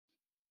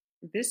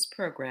This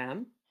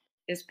program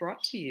is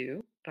brought to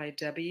you by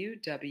W.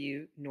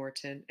 W.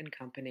 Norton and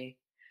Company,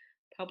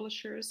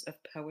 publishers of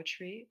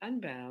Poetry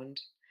Unbound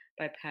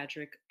by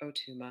Patrick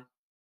Otuma.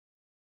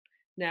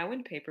 Now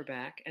in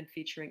paperback and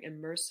featuring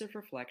immersive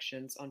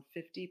reflections on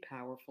 50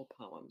 powerful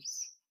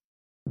poems.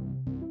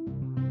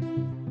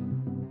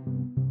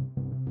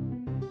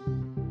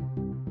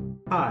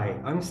 Hi,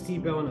 I'm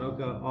Steve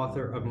Belanoka,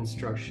 author of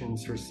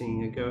Instructions for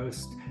Seeing a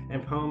Ghost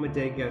and Poem a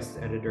Day guest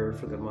editor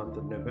for the month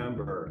of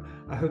November.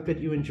 I hope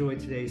that you enjoyed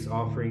today's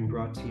offering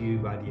brought to you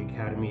by the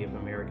Academy of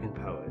American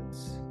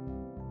Poets.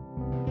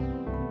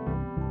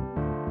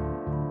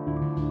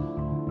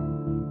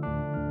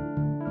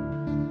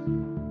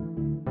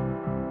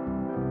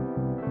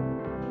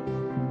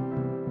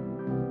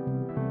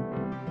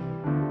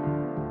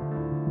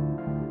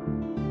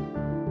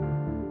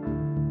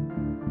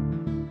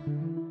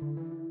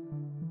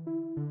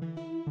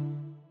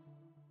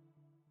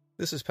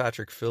 This is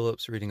Patrick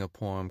Phillips reading a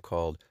poem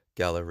called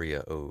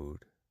Galleria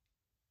Ode.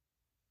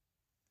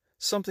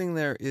 Something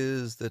there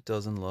is that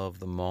doesn't love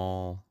the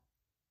mall,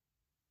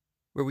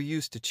 where we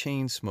used to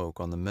chain smoke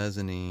on the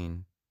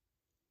mezzanine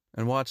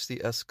and watch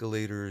the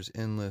escalators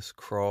endless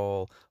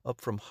crawl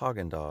up from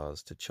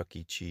Haagen-Dazs to Chuck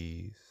E.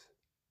 Cheese.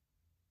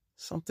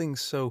 Something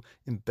so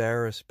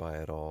embarrassed by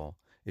it all,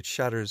 it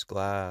shatters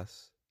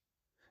glass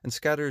and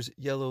scatters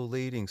yellow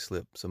lading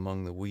slips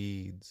among the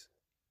weeds,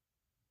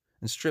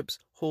 and strips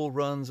whole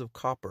runs of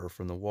copper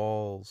from the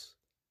walls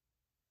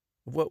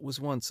of what was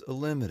once a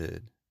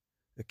limited,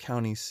 a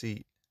county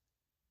seat.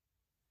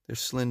 Their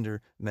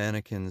slender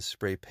mannequins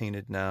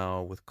spray-painted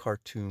now with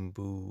cartoon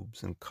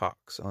boobs and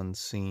cocks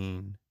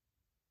unseen,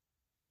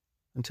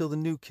 until the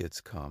new kids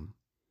come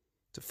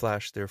to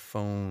flash their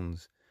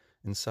phones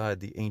inside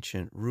the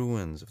ancient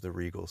ruins of the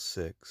Regal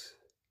Six,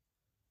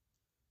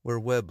 where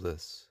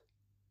webless,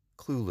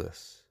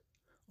 clueless,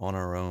 on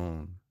our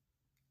own,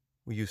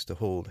 we used to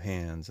hold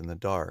hands in the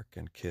dark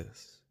and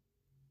kiss.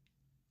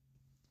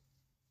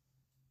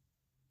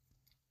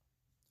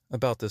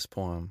 About this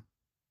poem.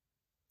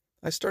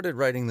 I started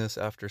writing this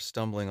after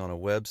stumbling on a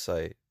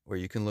website where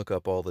you can look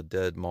up all the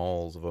dead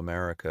malls of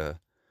America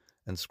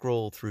and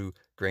scroll through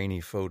grainy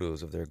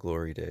photos of their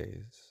glory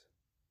days.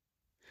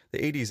 The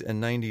 80s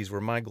and 90s were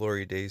my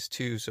glory days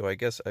too, so I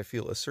guess I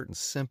feel a certain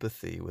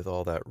sympathy with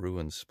all that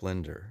ruined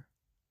splendor.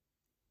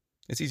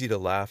 It's easy to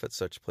laugh at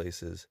such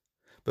places,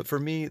 but for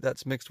me,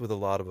 that's mixed with a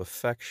lot of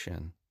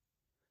affection,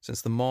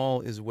 since the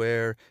mall is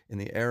where, in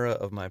the era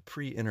of my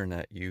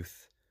pre-internet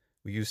youth,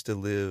 we used to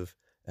live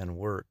and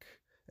work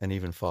and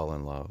even fall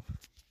in love.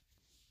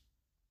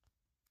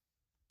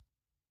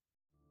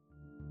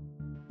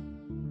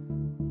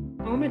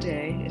 Poem a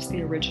Day is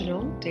the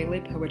original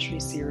daily poetry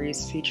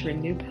series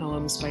featuring new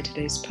poems by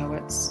today's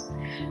poets.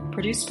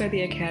 Produced by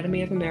the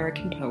Academy of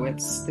American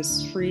Poets,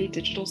 this free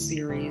digital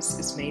series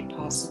is made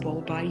possible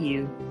by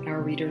you,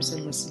 our readers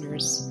and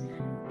listeners.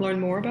 Learn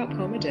more about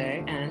Poem a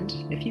Day and,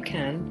 if you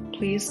can,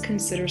 please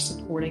consider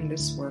supporting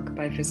this work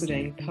by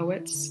visiting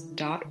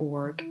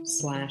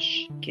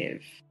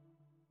poets.org/give.